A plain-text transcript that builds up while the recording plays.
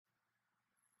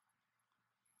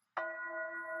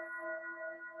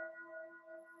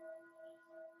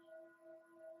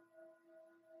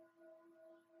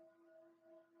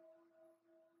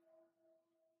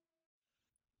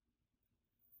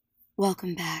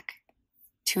Welcome back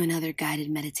to another guided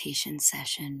meditation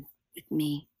session with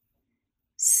me,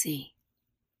 C.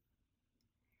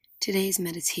 Today's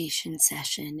meditation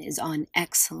session is on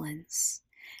excellence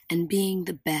and being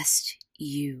the best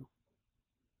you.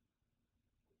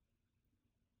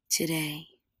 Today,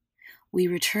 we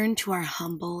return to our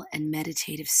humble and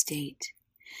meditative state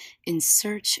in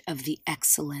search of the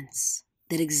excellence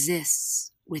that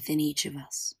exists within each of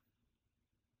us.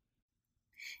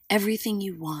 Everything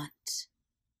you want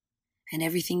and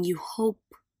everything you hope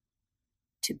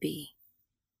to be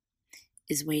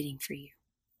is waiting for you.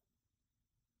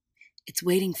 It's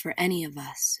waiting for any of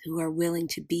us who are willing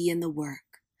to be in the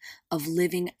work of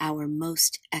living our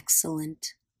most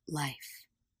excellent life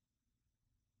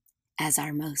as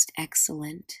our most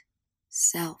excellent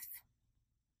self.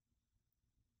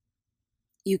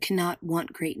 You cannot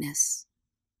want greatness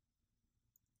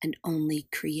and only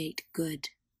create good.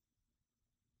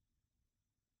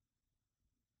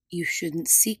 You shouldn't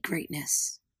seek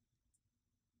greatness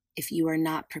if you are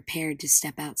not prepared to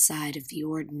step outside of the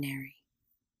ordinary.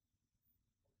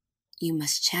 You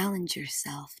must challenge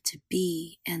yourself to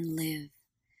be and live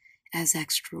as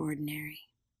extraordinary.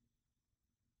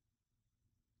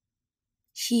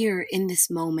 Here in this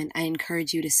moment, I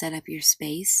encourage you to set up your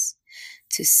space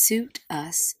to suit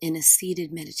us in a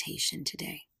seated meditation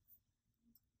today.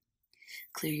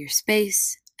 Clear your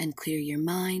space and clear your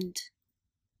mind.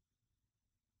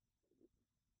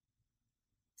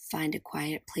 Find a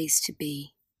quiet place to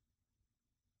be.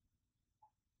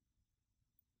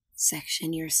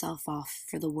 Section yourself off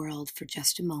for the world for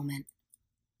just a moment.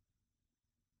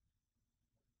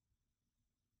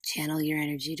 Channel your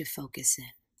energy to focus in.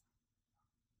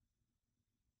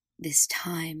 This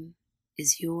time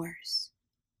is yours.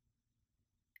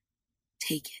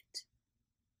 Take it.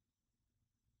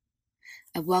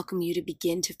 I welcome you to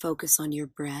begin to focus on your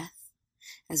breath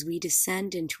as we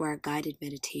descend into our guided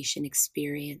meditation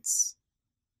experience.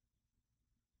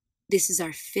 This is our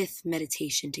 5th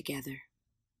meditation together,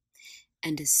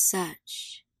 and as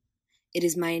such, it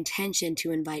is my intention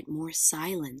to invite more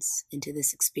silence into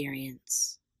this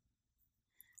experience.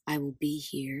 I will be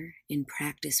here in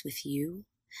practice with you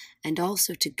and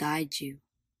also to guide you.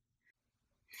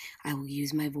 I will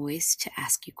use my voice to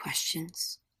ask you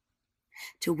questions,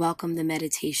 to welcome the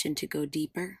meditation to go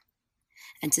deeper,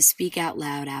 and to speak out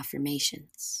loud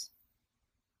affirmations.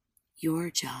 Your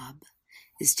job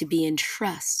is to be in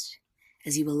trust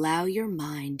as you allow your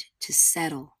mind to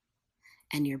settle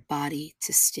and your body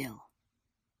to still.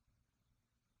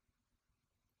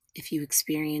 If you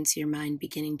experience your mind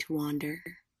beginning to wander,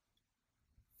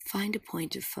 find a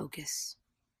point of focus.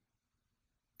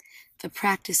 The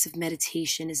practice of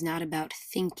meditation is not about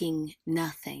thinking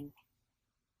nothing.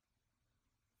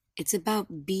 It's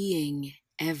about being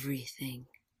everything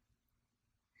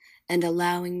and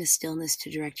allowing the stillness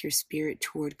to direct your spirit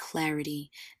toward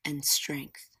clarity and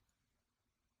strength.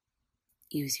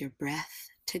 Use your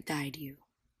breath to guide you.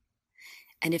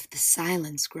 And if the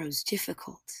silence grows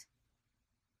difficult,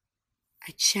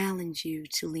 I challenge you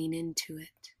to lean into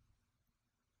it.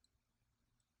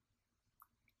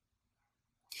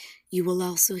 You will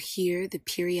also hear the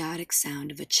periodic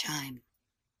sound of a chime.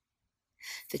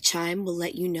 The chime will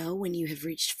let you know when you have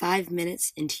reached 5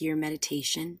 minutes into your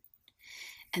meditation,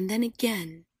 and then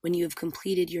again when you have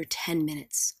completed your 10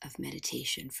 minutes of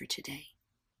meditation for today.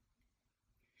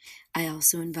 I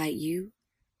also invite you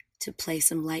to play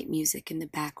some light music in the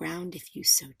background if you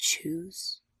so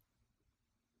choose.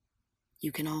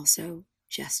 You can also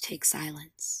just take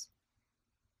silence.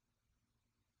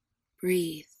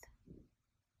 Breathe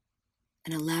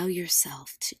and allow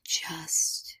yourself to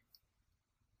just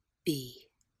be.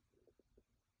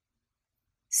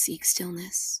 Seek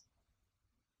stillness.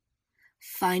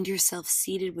 Find yourself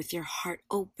seated with your heart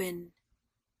open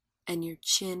and your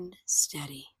chin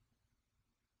steady.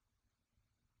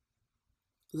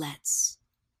 Let's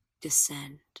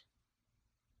descend.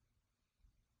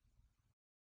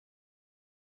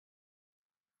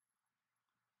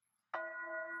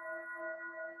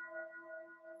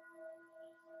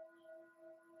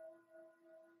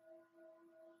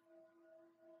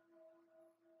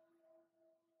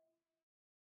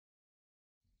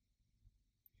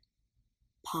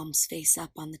 Palms face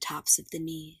up on the tops of the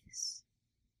knees.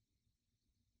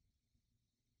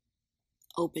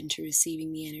 Open to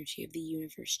receiving the energy of the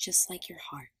universe, just like your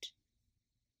heart.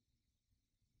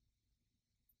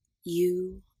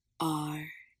 You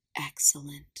are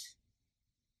excellent.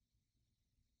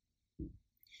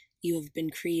 You have been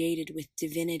created with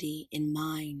divinity in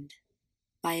mind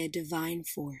by a divine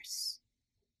force.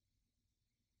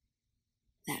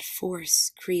 That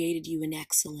force created you in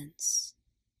excellence.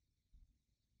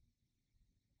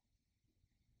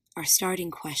 Our starting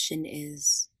question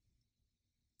is,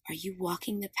 are you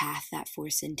walking the path that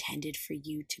Force intended for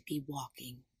you to be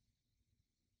walking?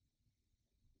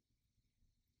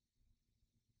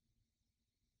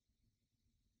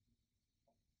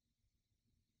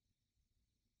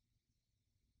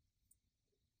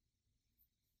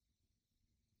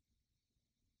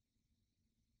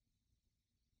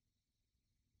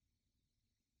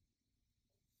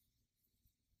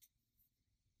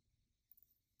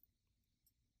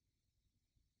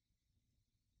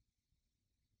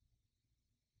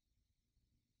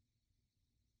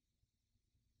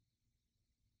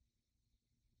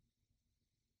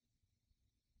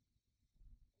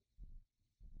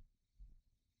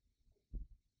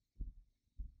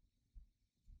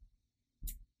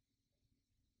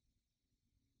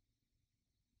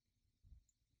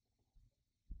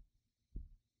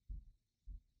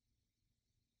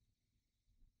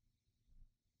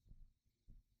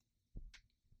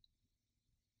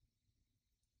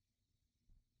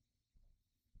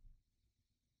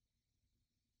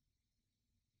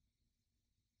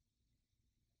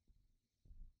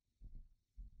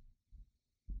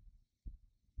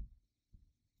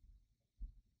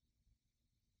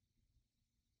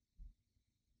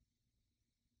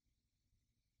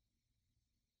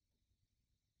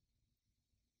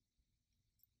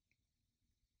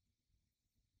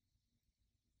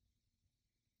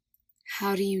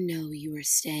 How do you know you are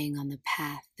staying on the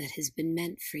path that has been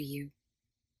meant for you?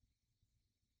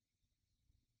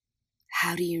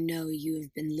 How do you know you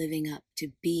have been living up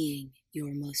to being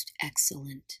your most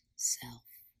excellent self?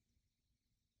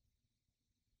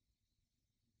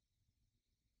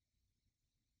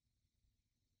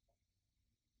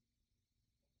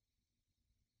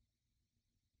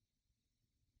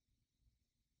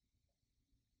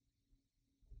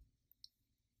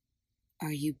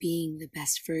 Are you being the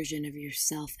best version of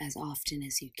yourself as often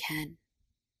as you can?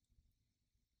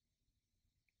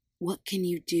 What can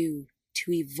you do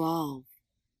to evolve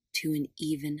to an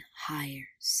even higher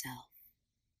self?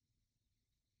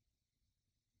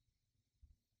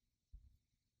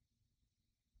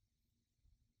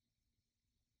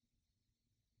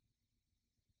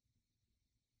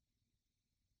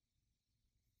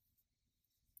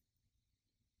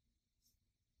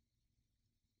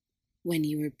 When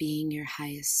you are being your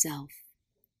highest self,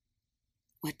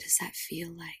 what does that feel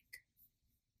like?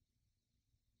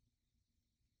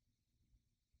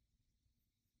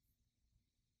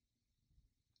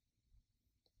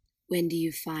 When do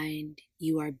you find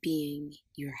you are being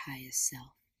your highest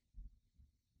self?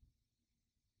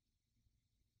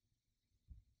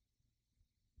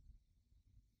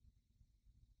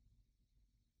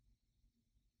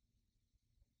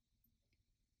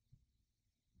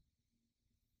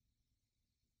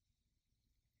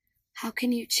 How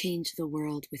can you change the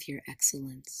world with your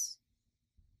excellence?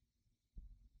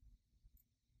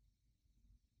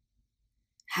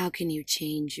 How can you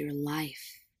change your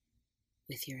life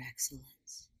with your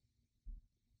excellence?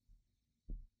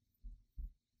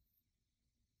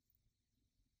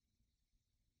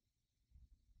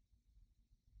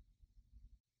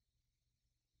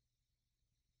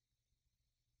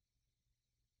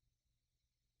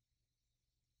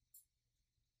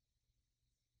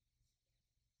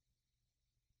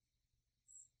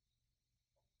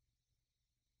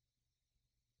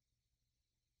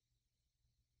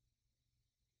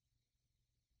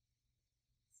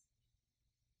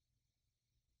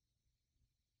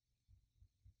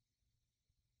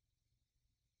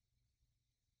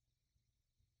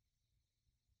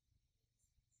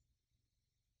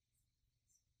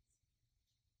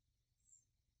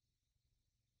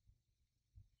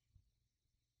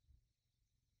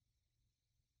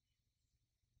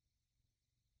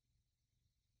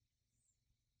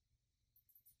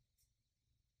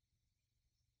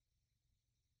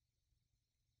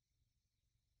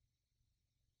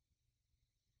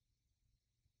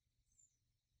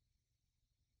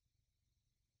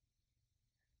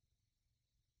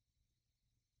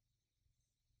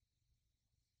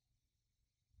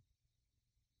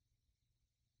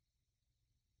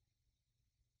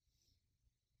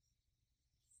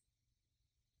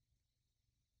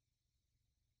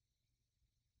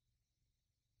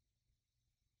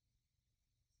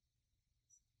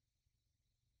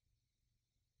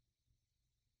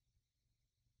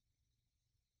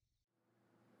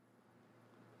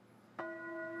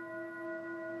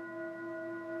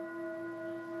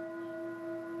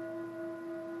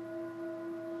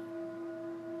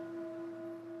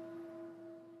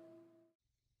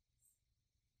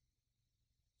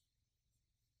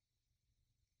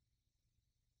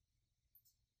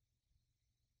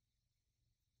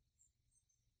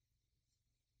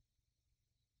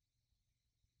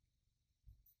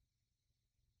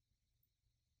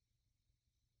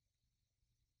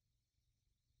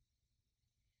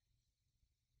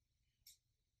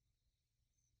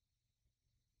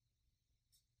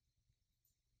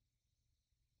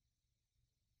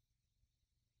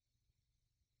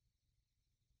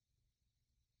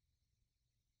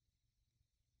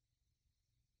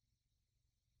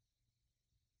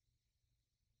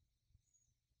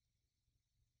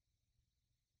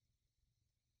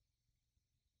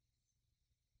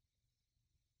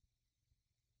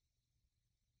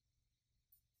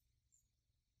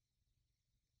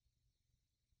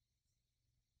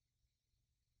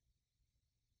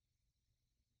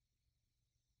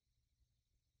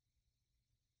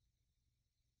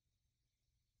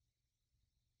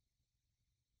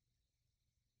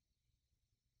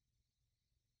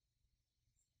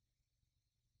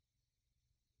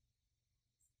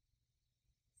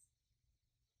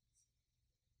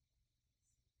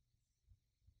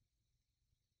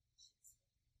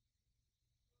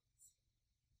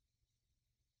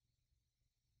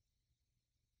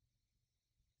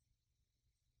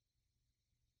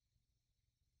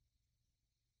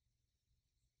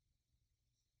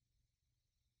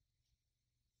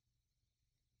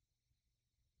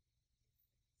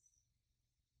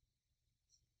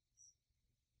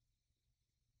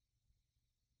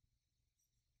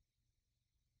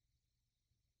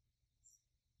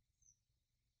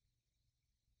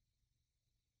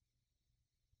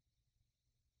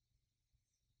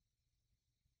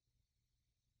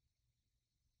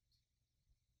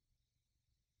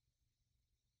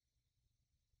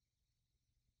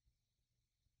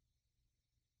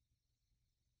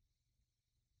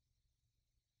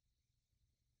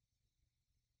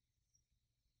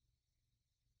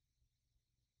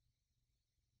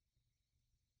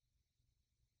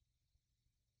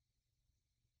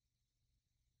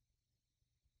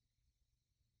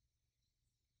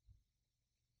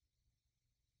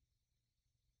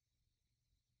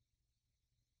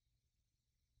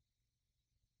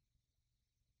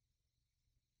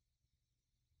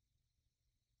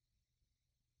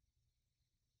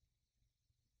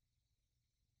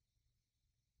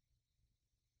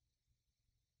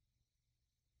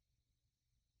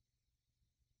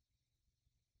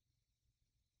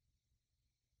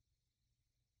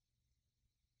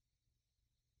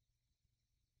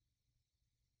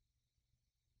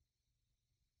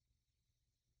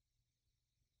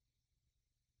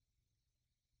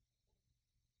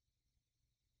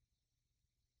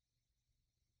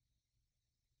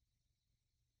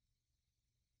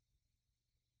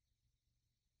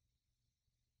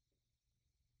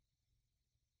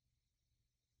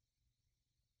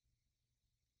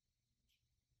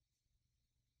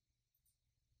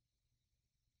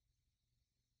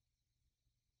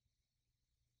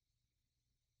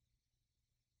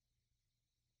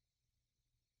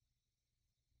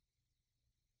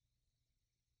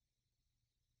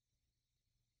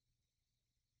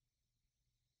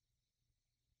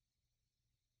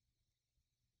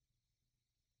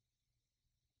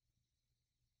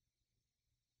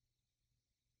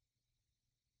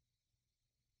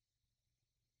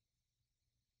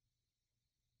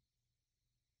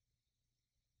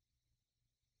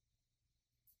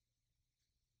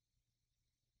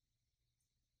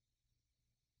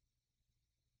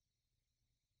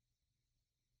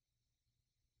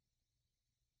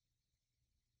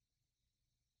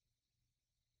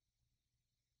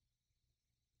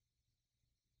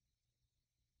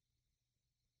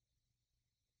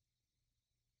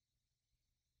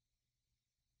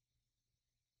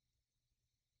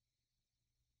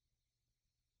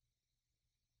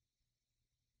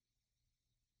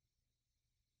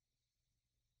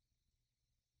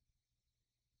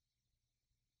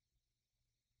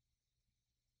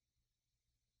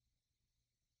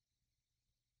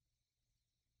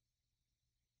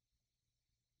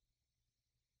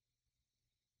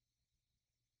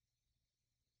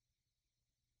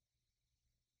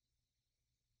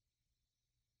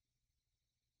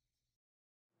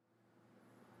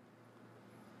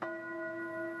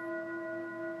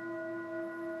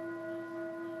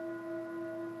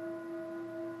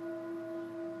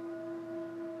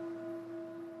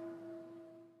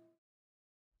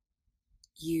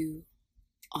 You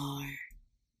are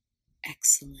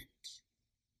excellent.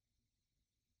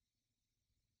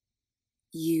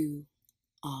 You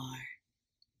are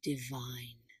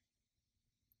divine.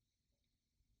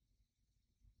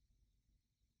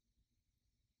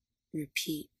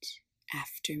 Repeat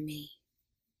after me.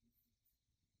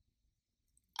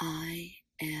 I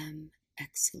am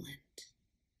excellent.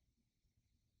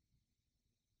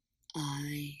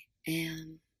 I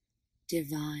am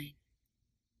divine.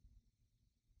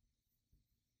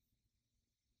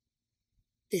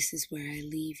 This is where I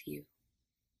leave you,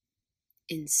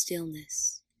 in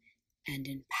stillness and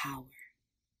in power.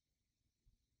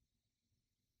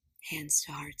 Hands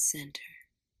to heart center.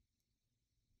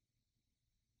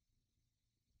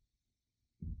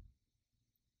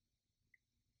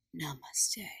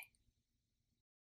 Namaste.